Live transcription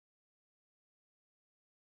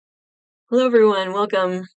Hello everyone,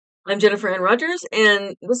 welcome. I'm Jennifer Ann Rogers,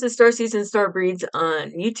 and this is Starseeds and Starbreeds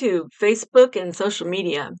on YouTube, Facebook, and social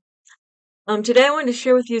media. Today I wanted to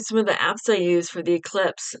share with you some of the apps I use for the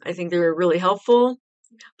Eclipse. I think they're really helpful,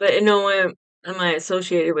 but in no way am I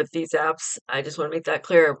associated with these apps. I just want to make that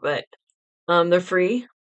clear, but they're free,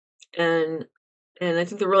 and I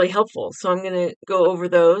think they're really helpful. So I'm going to go over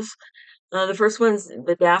those. The first one's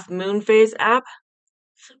the Daff Moon Phase app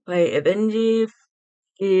by Evgeny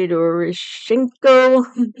Fedorishenko.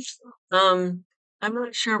 I'm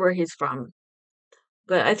not sure where he's from,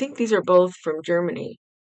 but I think these are both from Germany.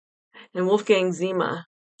 And Wolfgang Zima,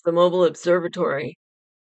 the Mobile Observatory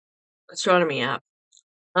astronomy app.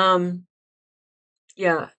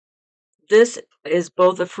 Yeah, this is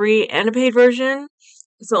both a free and a paid version.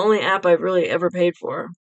 It's the only app I've really ever paid for.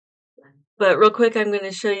 But real quick, I'm going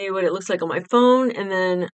to show you what it looks like on my phone, and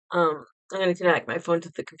then I'm going to connect my phone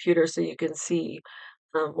to the computer so you can see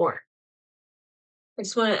more. I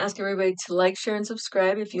just want to ask everybody to like, share, and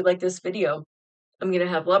subscribe if you like this video. I'm going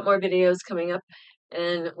to have a lot more videos coming up,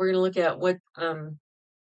 and we're going to look at what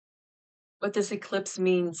this eclipse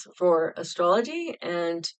means for astrology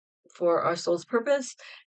and for our soul's purpose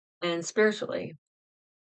and spiritually.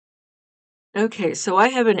 Okay, so I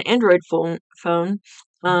have an Android phone. Some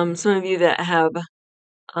of you that have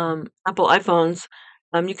Apple iPhones,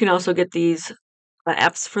 you can also get these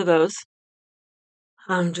apps for those.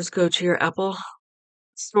 Just go to your Apple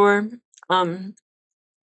store.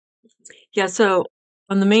 Yeah, so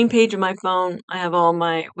on the main page of my phone, I have all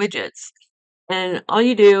my widgets. And all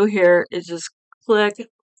you do here is just click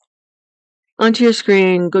onto your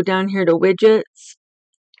screen, go down here to widgets,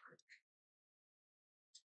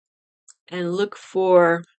 and look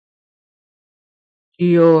for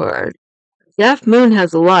your Daff Moon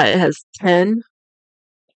has a lot. It has 10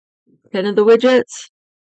 of the widgets,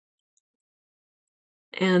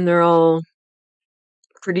 and they're all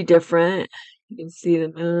pretty different. You can see the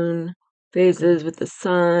moon phases with the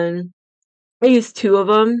sun. I use 2 of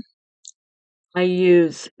them. I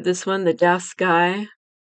use this one, the Daff Sky,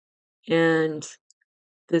 and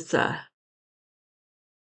this the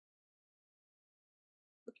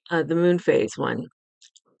moon phase one.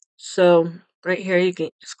 So right here you can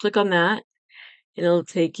just click on that and it'll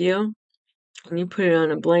take you, and you put it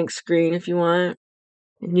on a blank screen if you want,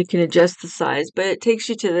 and you can adjust the size, but it takes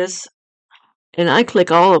you to this, and I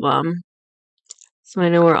click all of them so I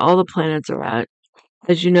know where all the planets are at.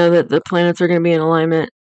 As you know that the planets are going to be in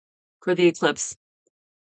alignment for the eclipse,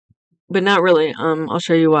 but not really. I'll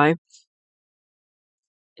show you why,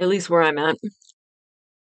 at least where I'm at.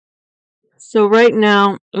 So right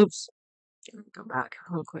now, oops, go back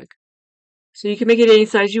real quick. So you can make it any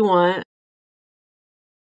size you want.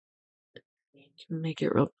 You can make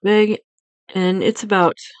it real big. And it's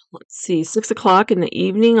about, let's see, 6 o'clock in the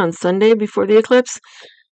evening on Sunday before the eclipse.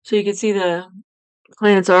 So you can see the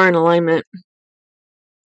planets are in alignment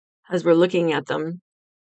as we're looking at them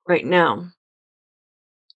right now.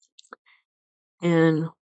 And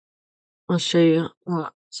I'll show you.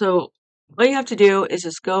 So all you have to do is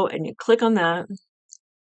just go and you click on that.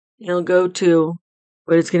 It'll go to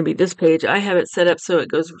what is going to be this page. I have it set up so it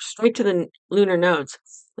goes straight to the lunar nodes.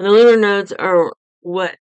 And the lunar nodes are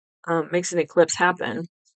what makes an eclipse happen.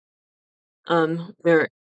 There's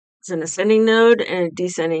an ascending node and a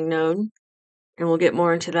descending node, and we'll get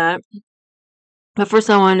more into that. But first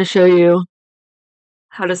I wanted to show you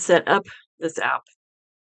how to set up this app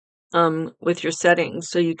with your settings.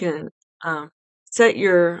 So you can set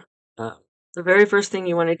your, the very first thing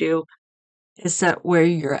you want to do is set where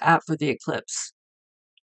you're at for the eclipse.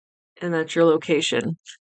 And that's your location.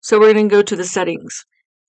 So we're going to go to the settings,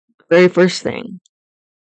 very first thing.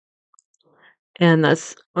 And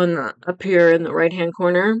that's on the, up here in the right hand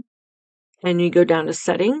corner. And you go down to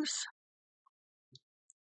settings.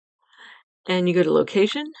 And you go to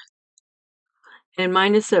location. And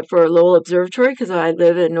mine is set for Lowell Observatory because I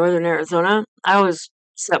live in northern Arizona. I always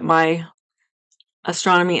set my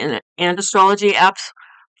astronomy and astrology apps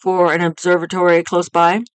for an observatory close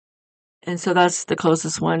by. And so that's the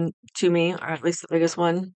closest one to me, or at least the biggest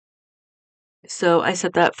one. So I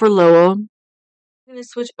set that for Lowell. I'm going to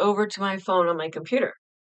switch over to my phone on my computer.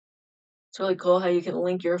 It's really cool how you can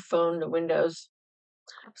link your phone to Windows.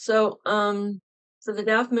 So for the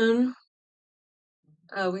Daff Moon,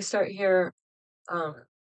 we start here.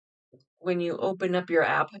 When you open up your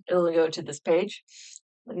app, it'll go to this page.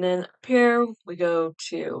 And then up here, we go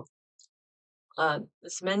to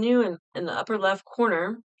this menu in the upper left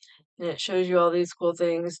corner, and it shows you all these cool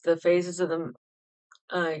things, the phases of the,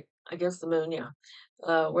 I guess the moon, yeah,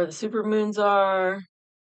 where the super moons are,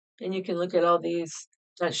 and you can look at all these.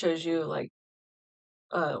 That shows you like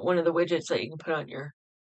one of the widgets that you can put on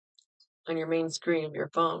your main screen of your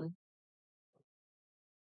phone.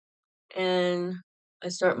 And I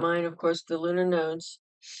start mine, of course, the lunar nodes.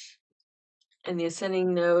 And the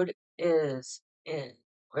ascending node is in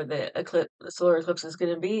where the solar eclipse is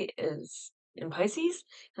going to be is in Pisces,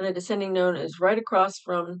 and the descending node is right across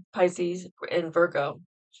from Pisces in Virgo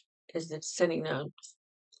is the descending node.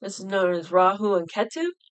 This is known as Rahu and Ketu,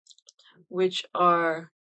 which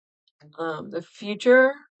are the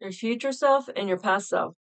future, your future self, and your past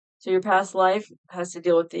self. So your past life has to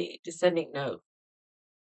deal with the descending node.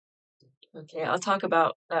 Okay, I'll talk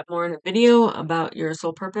about that more in a video about your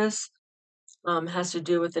soul purpose. Has to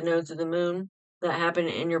do with the nodes of the moon that happen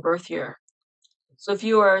in your birth year. So if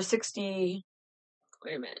you are 60,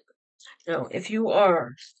 wait a minute, no, if you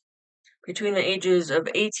are between the ages of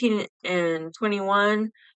 18 and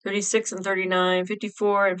 21, 36 and 39,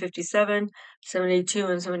 54 and 57, 72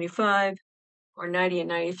 and 75, or 90 and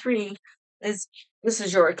 93, this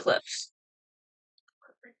is your eclipse.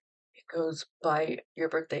 It goes by your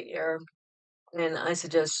birthday year, and I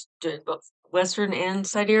suggest doing both Western and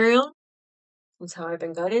sidereal. That's how I've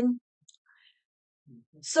been guided.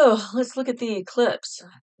 So let's look at the eclipse,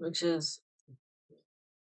 which is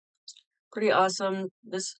pretty awesome.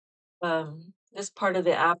 This part of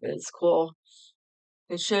the app is cool.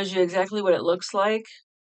 It shows you exactly what it looks like.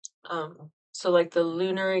 So like the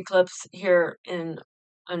lunar eclipse here in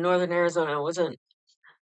northern Arizona wasn't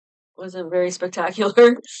very spectacular.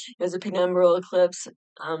 It was a penumbral eclipse.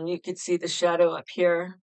 You could see the shadow up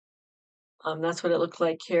here. That's what it looked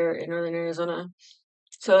like here in northern Arizona.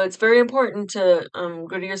 So it's very important to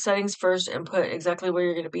go to your settings first and put exactly where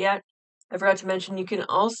you're going to be at. I forgot to mention you can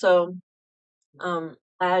also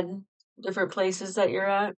add different places that you're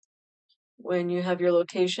at when you have your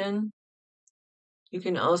location. You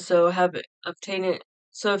can also have it obtain it.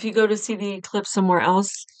 So if you go to see the eclipse somewhere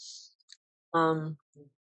else,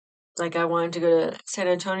 like I wanted to go to San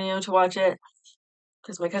Antonio to watch it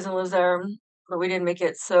because my cousin lives there, but we didn't make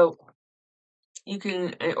it. So you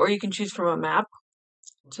can, or you can choose from a map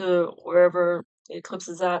to wherever the eclipse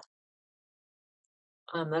is at.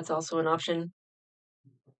 That's also an option.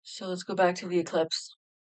 So let's go back to the eclipse.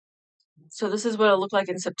 So this is what it'll look like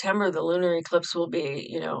in September. The lunar eclipse will be,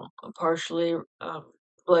 you know, a partially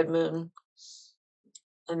blood moon.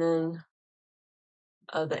 And then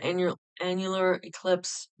the annular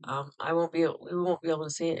eclipse, we won't be able to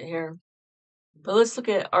see it here. But let's look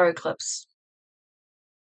at our eclipse,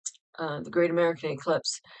 the Great American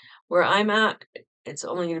Eclipse. Where I'm at, it's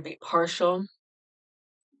only going to be partial.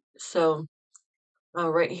 So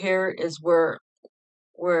right here is where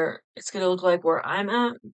it's going to look like where I'm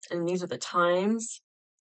at, and these are the times.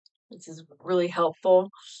 This is really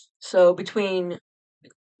helpful. So between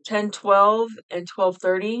 10:12 and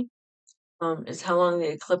 12:30 is how long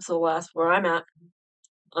the eclipse will last where I'm at.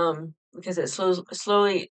 Because it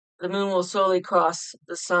slowly the moon will slowly cross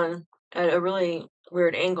the sun at a really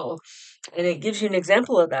weird angle, and it gives you an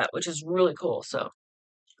example of that, which is really cool. So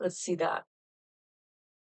let's see that.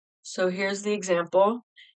 So here's the example,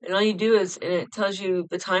 and all you do is, and it tells you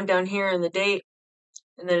the time down here and the date,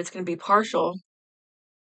 and then it's going to be partial.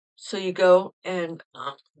 So you go and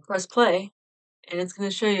press play, and it's going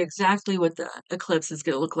to show you exactly what the eclipse is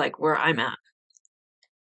going to look like where I'm at.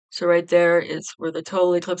 So right there is where the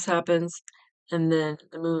total eclipse happens, and then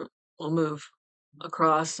the moon will move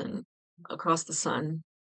across the sun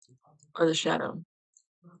or the shadow.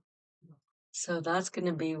 So that's going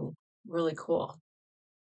to be really cool.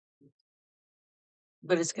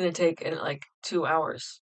 But it's going to take like 2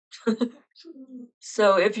 hours.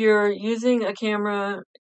 So if you're using a camera,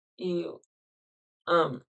 you're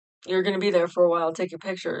going to be there for a while taking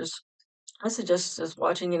pictures. I suggest just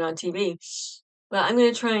watching it on TV. But I'm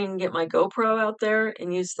going to try and get my GoPro out there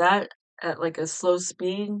and use that at like a slow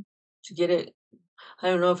speed to get it. I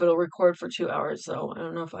don't know if it'll record for 2 hours, though. I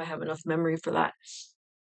don't know if I have enough memory for that.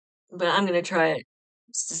 But I'm going to try it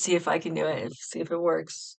just to see if I can do it, see if it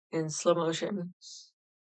works in slow motion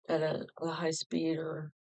at a high speed,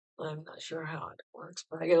 or I'm not sure how it works,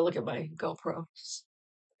 but I got to look at my GoPro.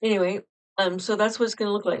 Anyway, so that's what it's going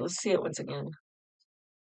to look like. Let's see it once again.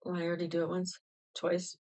 Did I already do it once?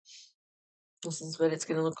 Twice? This is what it's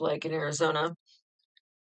going to look like in Arizona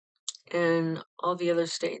and all the other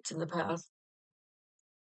states in the path.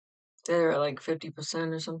 They're like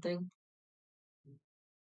 50% or something.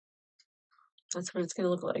 That's what it's going to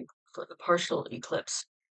look like for the partial eclipse.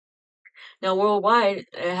 Now, worldwide,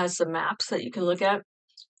 it has some maps that you can look at.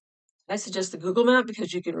 I suggest the Google map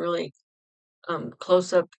because you can really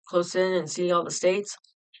close in and see all the states.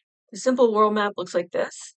 The simple world map looks like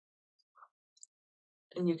this.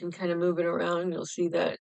 and you can kind of move it around. You'll see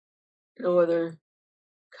that no other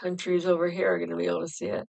countries over here are going to be able to see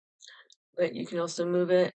it. But you can also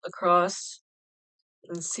move it across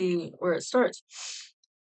and see where it starts.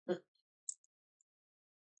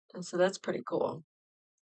 And so that's pretty cool.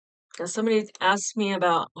 Now somebody asked me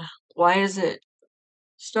about why does it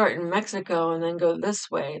start in Mexico and then go this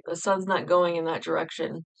way? The sun's not going in that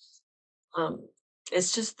direction.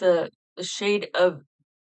 It's just the shade of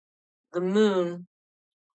the moon,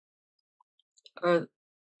 or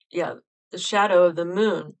yeah, the shadow of the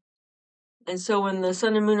moon. And so when the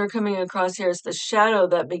sun and moon are coming across here, it's the shadow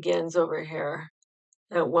that begins over here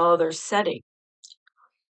while they're setting.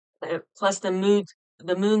 Plus the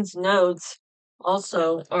moon's nodes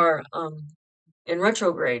also are in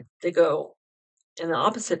retrograde. They go in the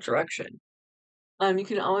opposite direction. You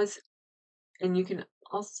can always, and you can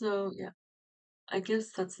also, yeah, I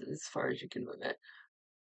guess that's as far as you can move it.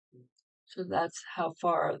 So that's how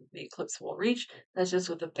far the eclipse will reach. That's just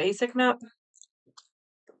with a basic map.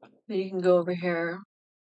 Then you can go over here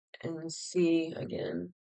and see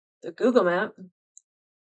again the Google map.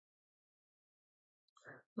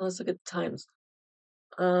 Let's look at the times.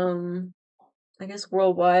 I guess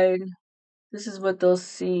worldwide, this is what they'll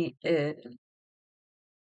see in.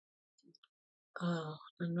 I'm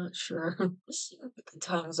not sure what the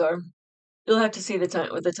times are. You'll have to see the time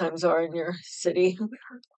what the times are in your city.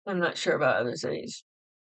 I'm not sure about other cities.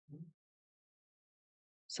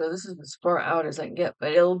 So this is as far out as I can get,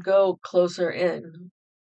 but it'll go closer in,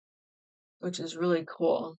 which is really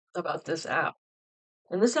cool about this app.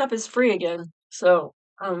 And this app is free again. So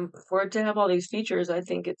for it to have all these features, I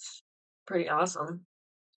think it's pretty awesome.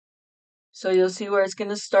 So you'll see where it's going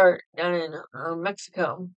to start down in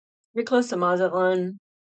Mexico. You're close to Mazatlan,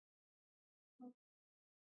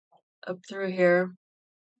 up through here.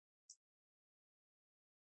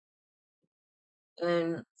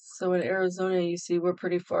 And so in Arizona, you see we're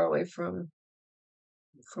pretty far away from,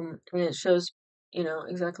 and it shows,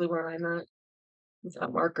 exactly where I'm at with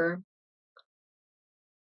that marker.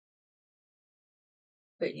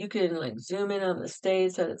 But you can like zoom in on the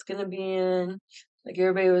states that it's going to be in. Like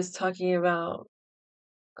everybody was talking about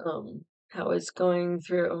how it's going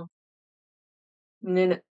through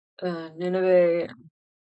Nineveh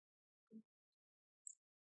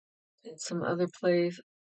and some other place,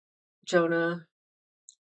 Jonah.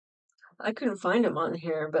 I couldn't find them on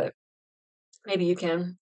here, but maybe you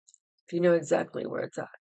can if you know exactly where it's at.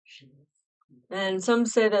 And some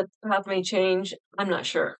say that the path may change. I'm not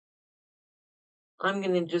sure. I'm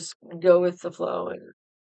going to just go with the flow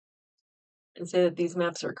and say that these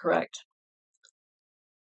maps are correct.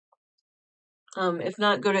 If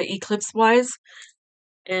not, go to Eclipse Wise.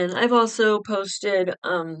 And I've also posted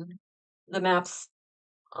the maps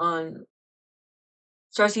on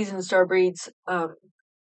Starseeds Starbreeds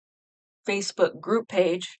Facebook group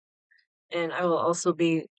page. And I will also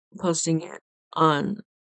be posting it on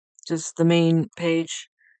just the main page,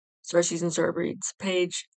 Starseeds Starbreeds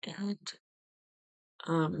page, and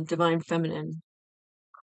Divine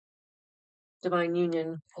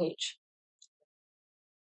Union page.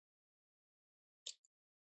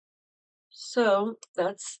 So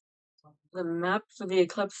that's the map for the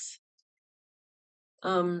eclipse.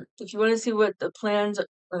 If you want to see what the plans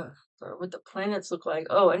or what the planets look like.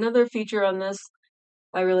 Oh, another feature on this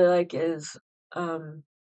I really like is the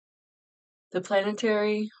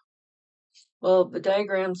planetary. Well, the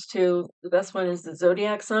diagrams too. The best one is the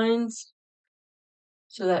zodiac signs.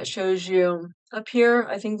 So that shows you up here,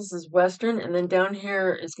 I think this is Western, and then down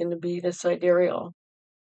here is going to be the sidereal.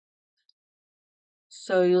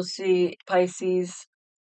 So you'll see Pisces.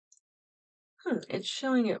 It's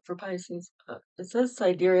showing it for Pisces. It says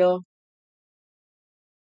sidereal.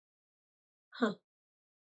 Huh.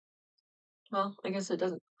 Well, I guess it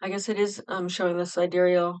doesn't. I guess it is showing the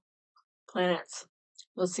sidereal planets.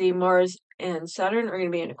 We'll see Mars and Saturn are going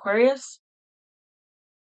to be in Aquarius.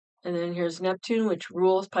 And then here's Neptune, which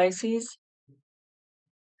rules Pisces.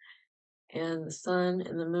 And the Sun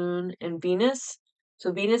and the Moon and Venus.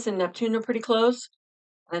 So Venus and Neptune are pretty close.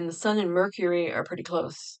 And the Sun and Mercury are pretty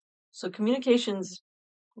close. So communications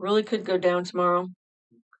really could go down tomorrow.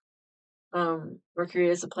 Mercury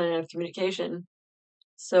is a planet of communication.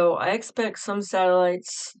 So I expect some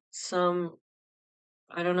satellites,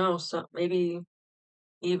 I don't know, some maybe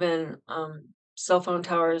even cell phone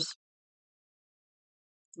towers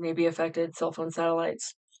may be affected, cell phone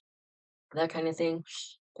satellites, that kind of thing.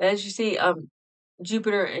 As you see,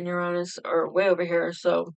 Jupiter and Uranus are way over here,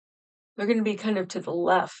 so they're going to be kind of to the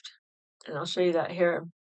left, and I'll show you that here.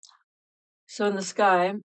 So in the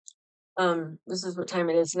sky, this is what time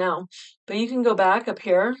it is now, but you can go back up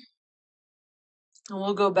here And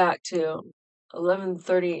we'll go back to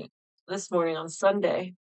 11:30 this morning on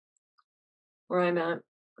Sunday, where I'm at,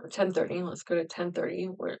 or 10:30. Let's go to 10:30,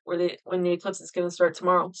 when the eclipse is going to start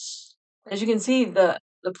tomorrow. As you can see, the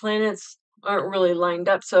planets aren't really lined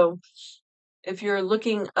up. So if you're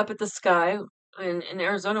looking up at the sky, in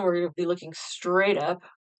Arizona, we're going to be looking straight up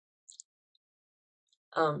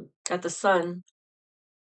at the sun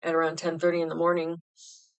at around 10:30 in the morning.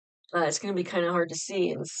 It's going to be kind of hard to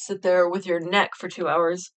see and sit there with your neck for 2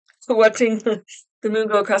 hours watching the moon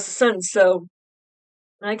go across the sun. So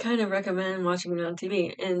I kind of recommend watching it on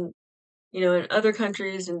TV. And, in other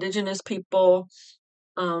countries, indigenous people,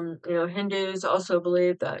 Hindus also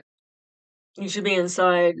believe that you should be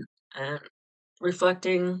inside and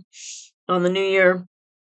reflecting on the new year.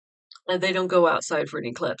 And they don't go outside for an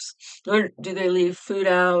eclipse. Nor do they leave food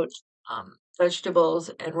out, vegetables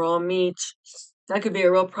and raw meat. That could be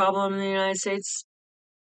a real problem in the United States.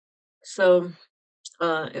 So,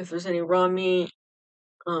 if there's any raw meat,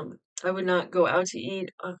 I would not go out to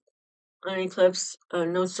eat on an eclipse.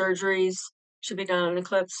 No surgeries should be done on an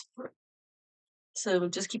eclipse. So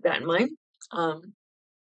just keep that in mind.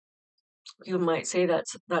 You might say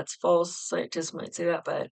that's false. Scientists might say that,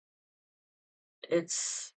 but it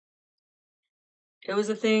was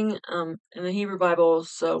a thing in the Hebrew Bible,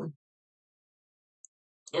 so,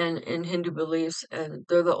 and in Hindu beliefs, and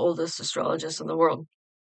they're the oldest astrologists in the world.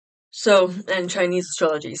 So, and Chinese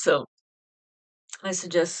astrology. So I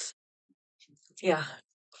suggest,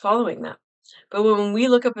 following that. But when we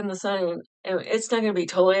look up in the sun, it's not going to be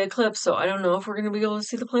totally eclipsed, so I don't know if we're going to be able to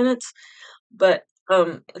see the planets. But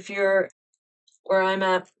if you're where I'm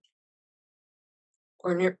at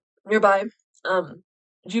or nearby,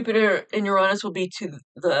 Jupiter and Uranus will be to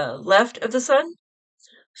the left of the sun.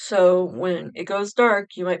 So when it goes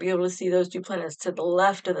dark, you might be able to see those two planets to the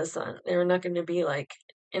left of the sun. They're not going to be like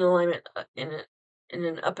in alignment in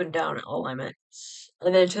an up and down alignment.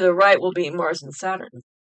 And then to the right will be Mars and Saturn.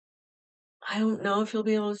 I don't know if you'll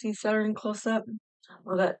be able to see Saturn close up.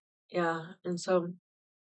 Well, and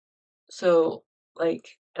so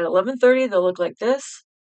like at 11:30 they'll look like this.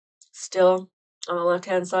 Still on the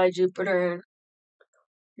left-hand side, Jupiter,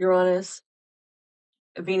 Uranus,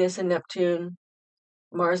 Venus and Neptune,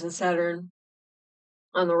 Mars and Saturn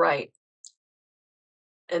on the right.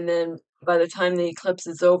 And then by the time the eclipse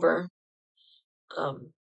is over,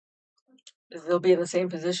 they'll be in the same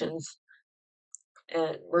positions,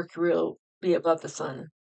 and Mercury will be above the sun.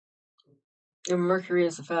 And Mercury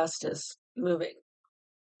is the fastest moving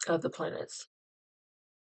of the planets.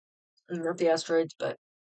 Not the asteroids, but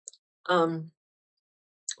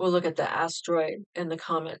we'll look at the asteroid and the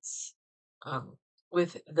comets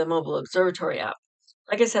with the mobile observatory app.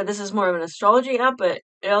 Like I said, this is more of an astrology app, but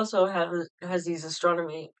it also has these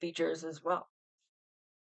astronomy features as well.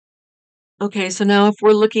 Okay, so now if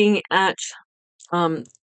we're looking at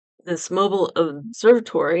this mobile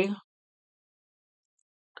observatory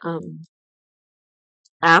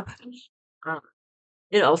app,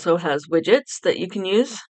 it also has widgets that you can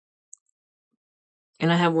use.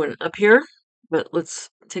 And I have one up here, but let's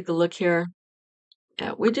take a look here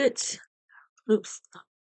at widgets. Oops,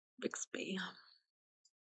 Bixby.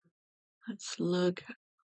 Let's look at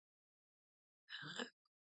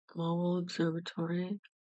Mobile Observatory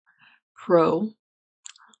Pro.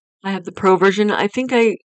 I have the Pro version. I think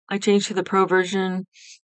I changed to the Pro version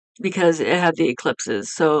because it had the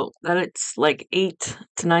eclipses. So that it's like $8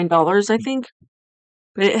 to $9, I think.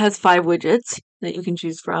 But it has 5 widgets that you can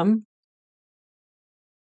choose from.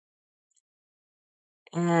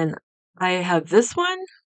 And I have this one,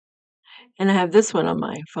 and I have this one on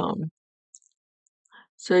my phone.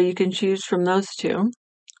 So you can choose from those two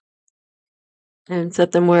and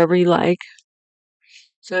set them wherever you like.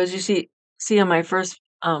 So as you see on my first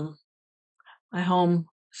my home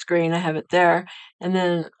screen, I have it there, and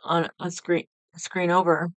then on a screen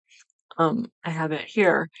over, I have it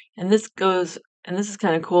here. And this is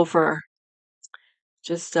kind of cool for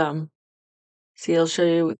just see, I'll show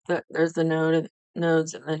you there's the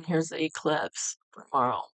nodes, and then here's the eclipse for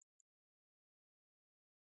tomorrow.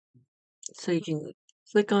 So you can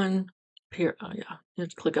click on here. Oh yeah, you have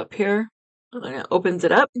to click up here, and it opens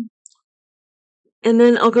it up. And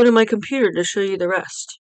then I'll go to my computer to show you the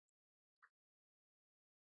rest.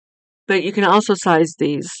 But you can also size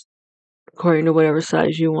these according to whatever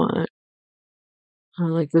size you want.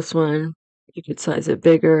 Like this one, you could size it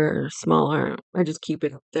bigger or smaller. I just keep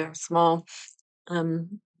it up there small.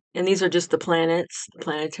 And these are just the planets, the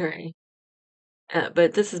planetary.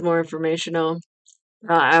 But this is more informational.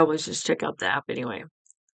 I always just check out the app anyway.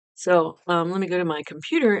 So let me go to my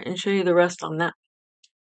computer and show you the rest on that.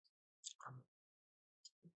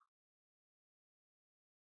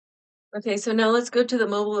 Okay, so now let's go to the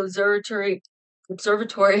mobile observatory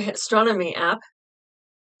astronomy app.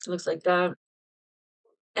 It looks like that.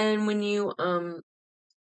 And when you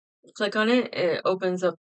click on it, it opens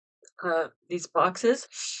up these boxes.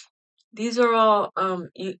 These are all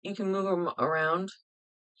you can move them around.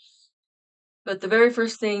 But the very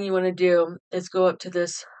first thing you want to do is go up to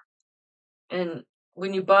this, and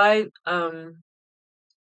when you buy the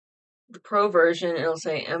Pro version, it'll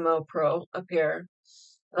say MO Pro up here.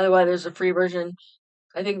 Otherwise, there's a free version.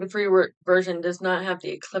 I think the free version does not have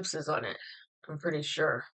the eclipses on it. I'm pretty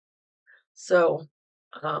sure. So,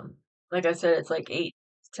 like I said, it's like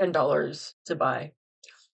 $10 to buy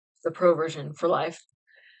the Pro version for life.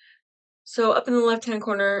 So up in the left-hand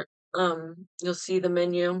corner, you'll see the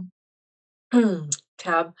menu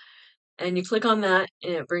tab, and you click on that,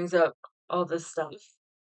 and it brings up all this stuff.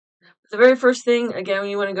 The very first thing, again,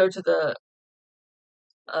 you want to go to the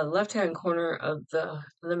left-hand corner of the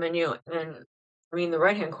menu, and I mean the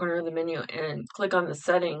right-hand corner of the menu, and click on the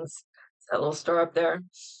settings, that little star up there,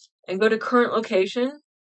 and go to current location,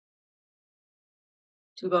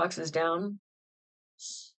 2 boxes down,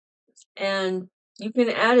 and you can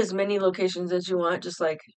add as many locations as you want, just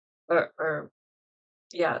like,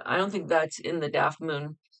 yeah, I don't think that's in the Daff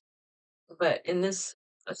moon, but in this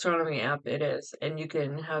astronomy app it is, and you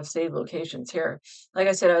can have saved locations here. Like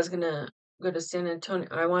I said, I was gonna go to San Antonio.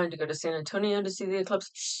 I wanted to go to San Antonio to see the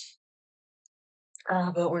eclipse,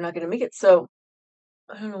 but we're not gonna make it. So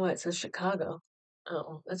I don't know why it says Chicago.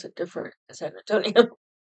 Oh, that's a different San Antonio.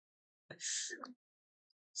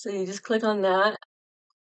 So you just click on that,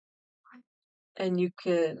 and you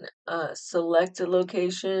can select a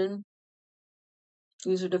location,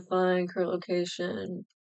 user define, current location,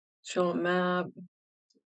 show a map.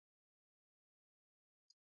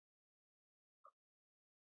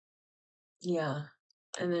 Yeah,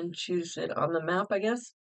 and then choose it on the map, I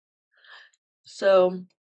guess. So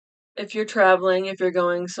if you're traveling, if you're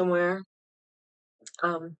going somewhere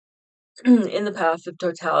in the path of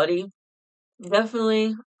totality,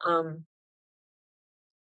 definitely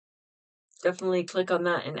definitely click on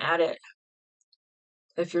that and add it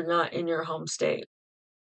if you're not in your home state.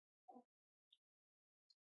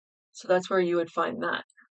 So that's where you would find that.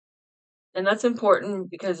 And that's important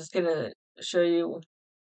because it's going to show you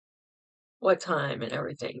what time and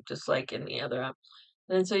everything, just like in the other app.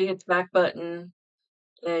 And then so you hit the back button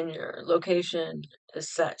and your location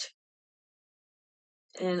is set.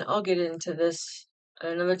 And I'll get into this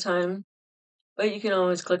another time, but you can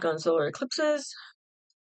always click on solar eclipses.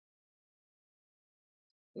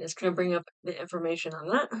 And it's going to bring up the information on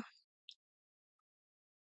that.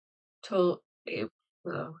 Till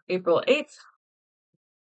April 8th.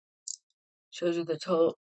 Shows you the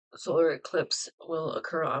total solar eclipse will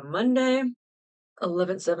occur on Monday.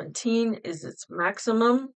 11/17 is its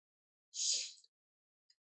maximum.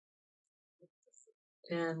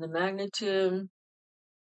 And the magnitude,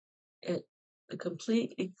 the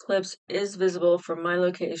complete eclipse is visible from my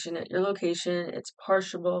location. At your location, it's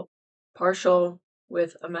partial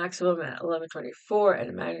with a maximum at 11/24 and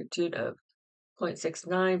a magnitude of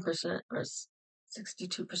 0.69% or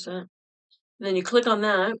 62%. Then you click on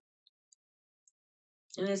that,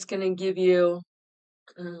 and it's going to give you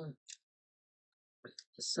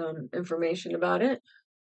some information about it.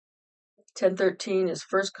 10/13 is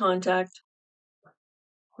first contact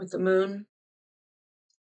with the moon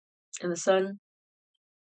and the sun.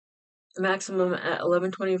 The maximum at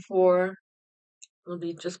 11/24 will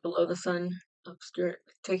be just below the sun, obscure,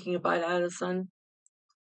 taking a bite out of the sun.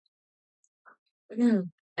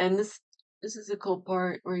 And this is a cool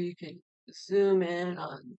part where you can zoom in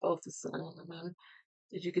on both the sun and the moon,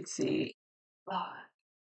 as you can see. I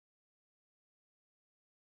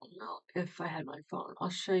don't know if I had my phone. I'll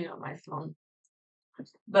show you on my phone.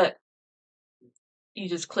 But you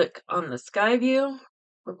just click on the sky view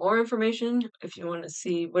for more information if you want to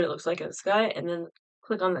see what it looks like in the sky, and then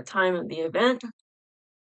click on the time of the event,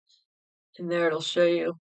 and there it'll show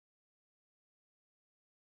you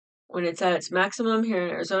when it's at its maximum. Here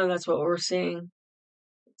in Arizona, that's what we're seeing.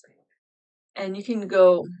 And you can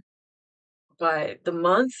go by the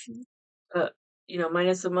month,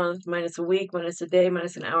 minus a month, minus a week, minus a day,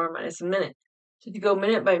 minus an hour, minus a minute. So if you go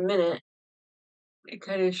minute by minute, it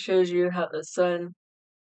kind of shows you how the sun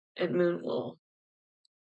and moon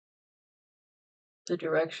the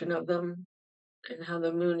direction of them, and how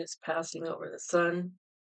the moon is passing over the sun,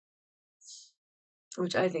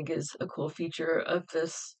 which I think is a cool feature of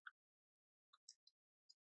this.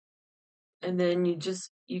 And then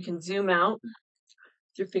you can zoom out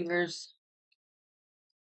with your fingers,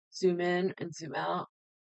 zoom in and zoom out,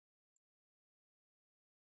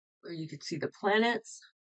 where you can see the planets.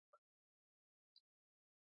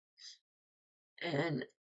 And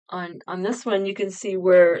on this one, you can see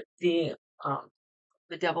where the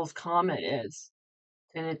Devil's Comet is,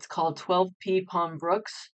 and it's called 12P Palm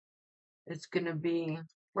Brooks. It's going to be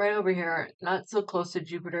right over here, not so close to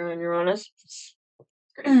Jupiter and Uranus,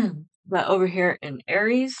 but over here in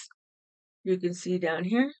Aries. You can see down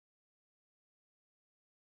here.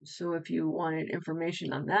 So if you wanted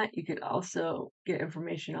information on that, you could also get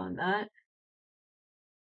information on that.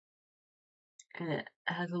 And it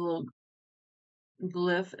has a little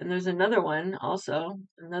glyph, and there's another one also,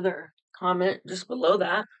 another comet just below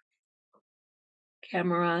that.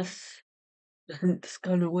 Cameras,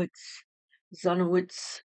 Zonowitz,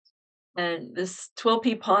 and this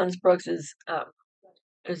 12P Pons Brooks is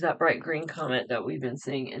that bright green comet that we've been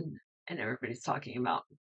seeing and everybody's talking about.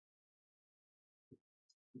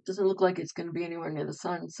 It doesn't look like it's going to be anywhere near the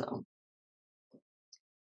sun, so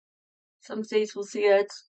some states will see it.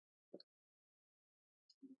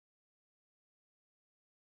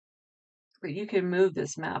 But you can move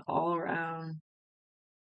this map all around.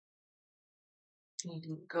 You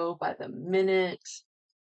can go by the minute.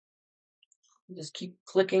 Just keep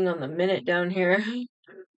clicking on the minute down here.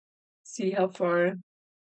 See how far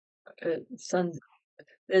the sun.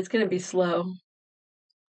 It's going to be slow,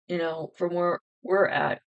 from where we're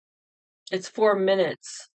at. It's 4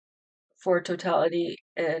 minutes for totality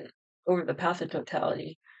and over the path of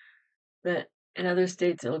totality. But in other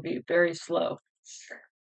states, it'll be very slow.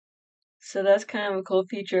 So that's kind of a cool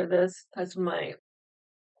feature of this. That's one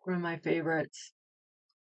of my favorites.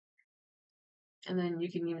 And then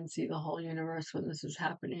you can even see the whole universe when this is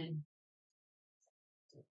happening.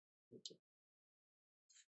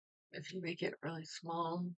 If you make it really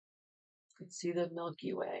small, you can see the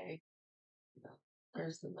Milky Way.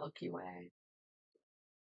 There's the Milky Way.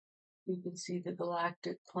 You can see the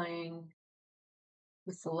galactic plane,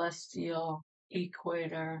 the celestial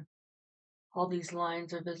equator. All these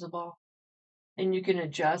lines are visible. And you can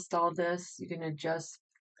adjust all this. You can adjust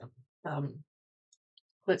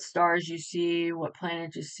what stars you see, what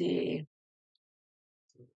planets you see.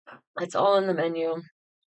 It's all in the menu.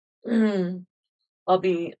 I'll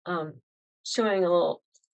be showing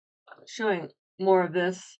more of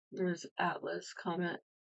this. There's Atlas Comet.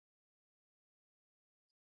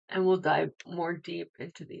 And we'll dive more deep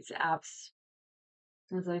into these apps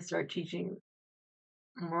as I start teaching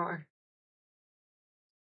more.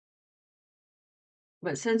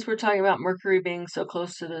 But since we're talking about Mercury being so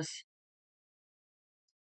close to this,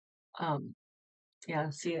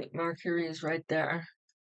 see, Mercury is right there.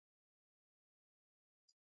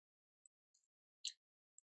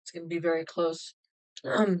 It's going to be very close.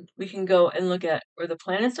 We can go and look at where the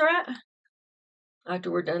planets are at. After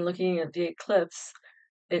we're done looking at the eclipse,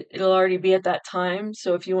 it'll already be at that time.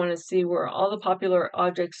 So if you want to see where all the popular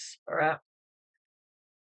objects are at,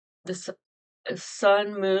 the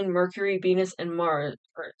Sun, Moon, Mercury, Venus, and Mars,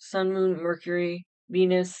 or Sun, Moon, Mercury,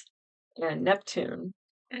 Venus, and Neptune,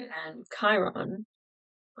 and Chiron.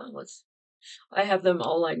 I have them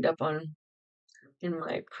all lined up in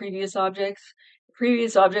my previous objects.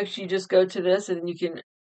 Previous objects, you just go to this, and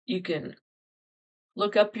you can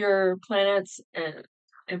look up your planets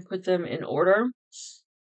and put them in order,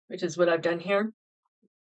 which is what I've done here.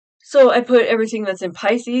 So I put everything that's in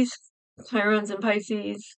Pisces. Chiron's in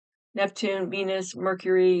Pisces, Neptune, Venus,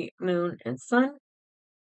 Mercury, Moon, and Sun.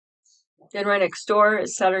 Then right next door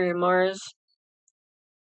is Saturn and Mars.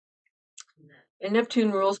 And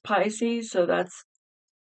Neptune rules Pisces, so that's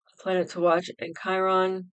a planet to watch. And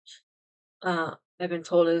Chiron, I've been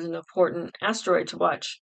told, is an important asteroid to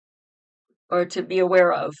watch or to be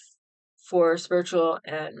aware of for spiritual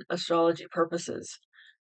and astrology purposes.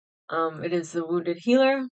 It is the wounded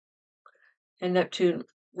healer, and Neptune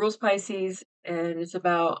rules Pisces, and it's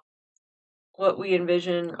about what we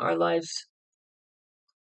envision our lives'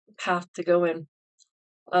 path to go in.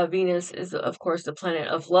 Venus is, of course, the planet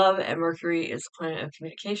of love, and Mercury is the planet of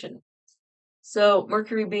communication. So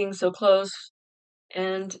Mercury being so close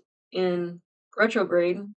and in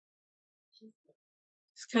retrograde,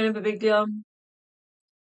 it's kind of a big deal.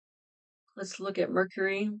 Let's look at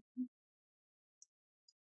Mercury.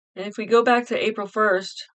 And if we go back to April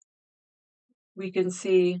 1st, we can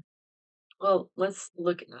see, well, let's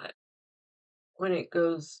look at when it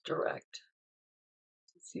goes direct.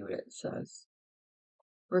 Let's see what it says.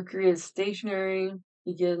 Mercury is stationary,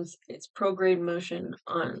 begins its prograde motion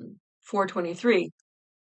on 4/23,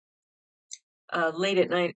 late at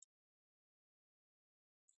night.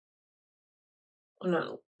 Oh,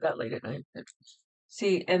 no, not late at night.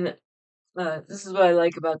 See, and this is what I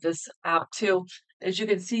like about this app too, is you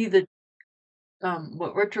can see the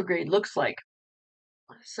what retrograde looks like.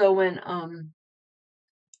 So when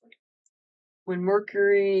when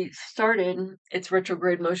Mercury started its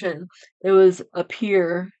retrograde motion, it was up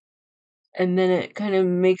here, and then it kind of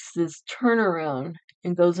makes this turnaround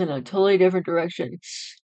and goes in a totally different direction.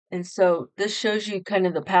 And so this shows you kind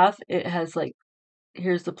of the path. It has like,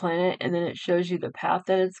 here's the planet, and then it shows you the path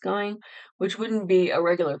that it's going, which wouldn't be a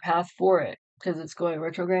regular path for it because it's going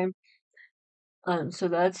retrograde. So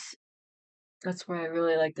that's why I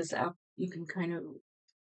really like this app. You can kind of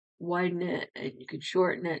widen it and you can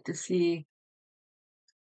shorten it to see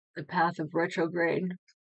the path of retrograde,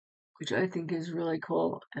 which I think is really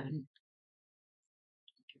cool. And it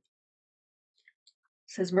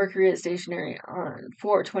says Mercury is stationary on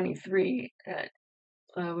 4/23 at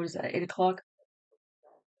what is that, 8 o'clock?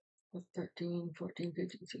 13, 14,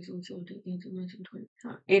 15, 16, 17, 18, 19,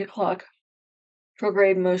 20. 8 o'clock.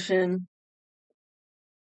 Prograde motion.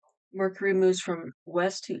 Mercury moves from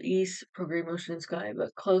west to east, prograde motion in sky,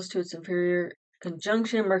 but close to its inferior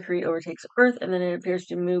conjunction, Mercury overtakes Earth, and then it appears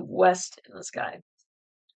to move west in the sky.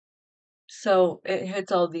 So it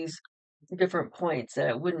hits all these different points that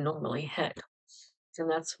it wouldn't normally hit. And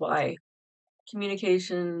that's why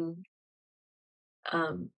communication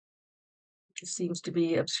seems to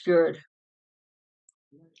be obscured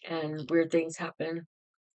and weird things happen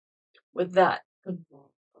with that,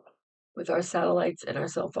 with our satellites and our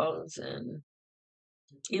cell phones and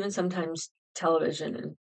even sometimes television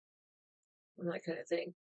and that kind of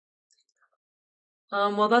thing.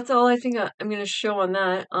 Well, that's all I think I'm going to show on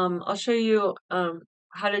that. I'll show you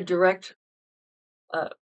how to direct,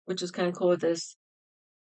 which is kind of cool with this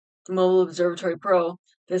Mobile Observatory Pro.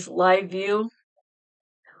 This live view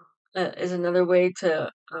is another way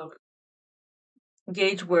to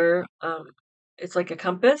gauge where it's like a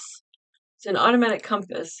compass. It's an automatic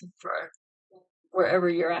compass for wherever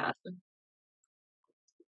you're at.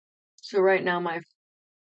 So right now my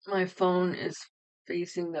phone is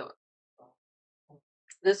facing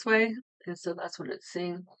this way, and so that's what it's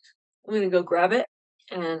seeing. I'm gonna go grab it,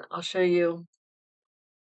 and I'll show you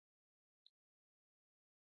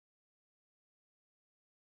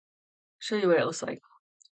what it looks like.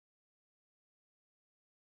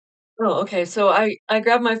 Oh, okay. So I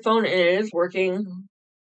grabbed my phone and it is working.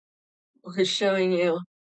 It's showing you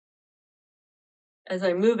as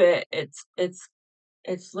I move it.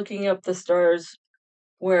 It's looking up the stars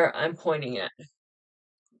where I'm pointing it.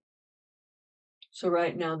 So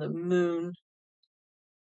right now the moon,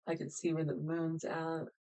 I can see where the moon's at.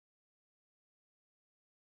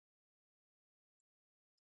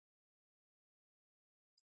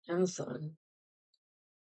 And the sun.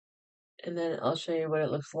 And then I'll show you what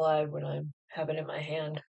it looks live when I have it in my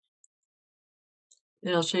hand.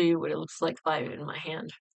 And I'll show you what it looks like live in my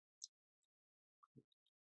hand.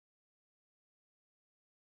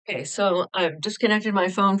 Okay, so I've disconnected my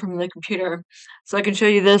phone from the computer so I can show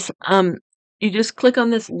you this. You just click on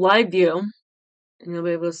this live view and you'll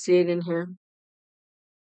be able to see it in here.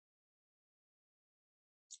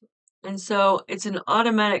 And so it's an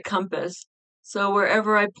automatic compass. So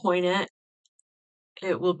wherever I point it,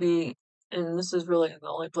 it will be, and this is really the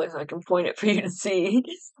only place I can point it for you to see,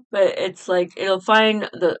 but it's like it'll find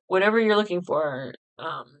whatever you're looking for.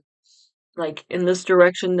 Like in this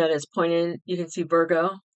direction that it's pointed, you can see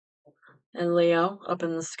Virgo and Leo up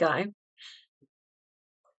in the sky.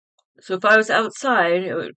 So if I was outside,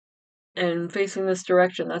 and facing this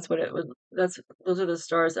direction, that's what it would. Those are the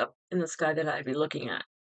stars up in the sky that I'd be looking at.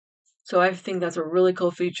 So I think that's a really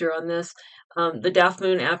cool feature on this. The Daff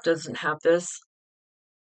Moon app doesn't have this.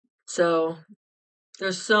 So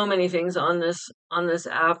there's so many things on this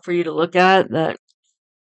app for you to look at that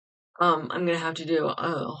I'm gonna have to do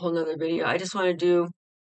a whole nother video. I just want to do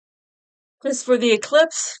this for the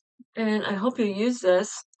eclipse, and I hope you use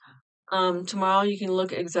this. Tomorrow you can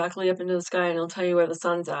look exactly up into the sky and it'll tell you where the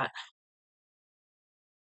sun's at.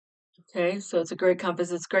 Okay, so it's a great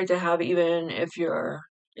compass. It's great to have even if you're,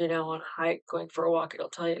 on a hike going for a walk, it'll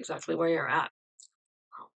tell you exactly where you're at.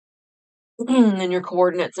 And your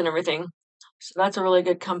coordinates and everything. So that's a really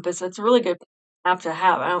good compass. It's a really good app to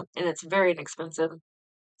have. And it's very inexpensive.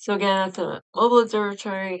 So again, that's a Mobile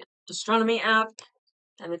Observatory Astronomy app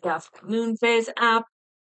and the Daff Moon Phase app.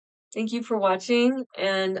 Thank you for watching,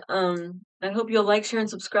 and I hope you'll like, share, and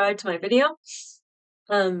subscribe to my video.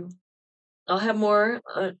 I'll have more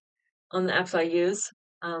on the apps I use.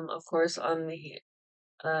 Of course, on the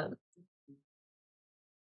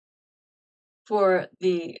for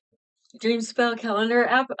the Dream Spell Calendar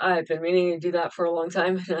app. I've been meaning to do that for a long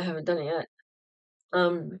time, and I haven't done it yet.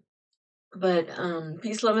 But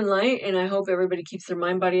peace, love, and light, and I hope everybody keeps their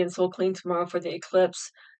mind, body, and soul clean tomorrow for the eclipse.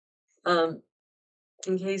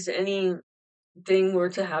 In case anything were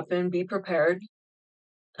to happen, be prepared.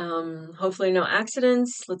 Hopefully no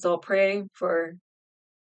accidents. Let's all pray for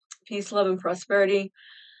peace, love, and prosperity,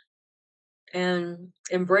 and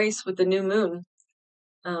embrace with the new moon.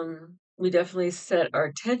 We definitely set our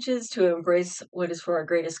intentions to embrace what is for our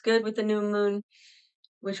greatest good with the new moon,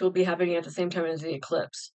 which will be happening at the same time as the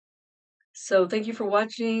eclipse. So thank you for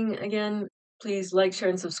watching again. Please like, share,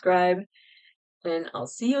 and subscribe. And I'll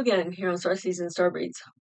see you again here on Starseeds Starbreeds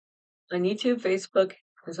on YouTube, Facebook,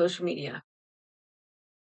 and social media.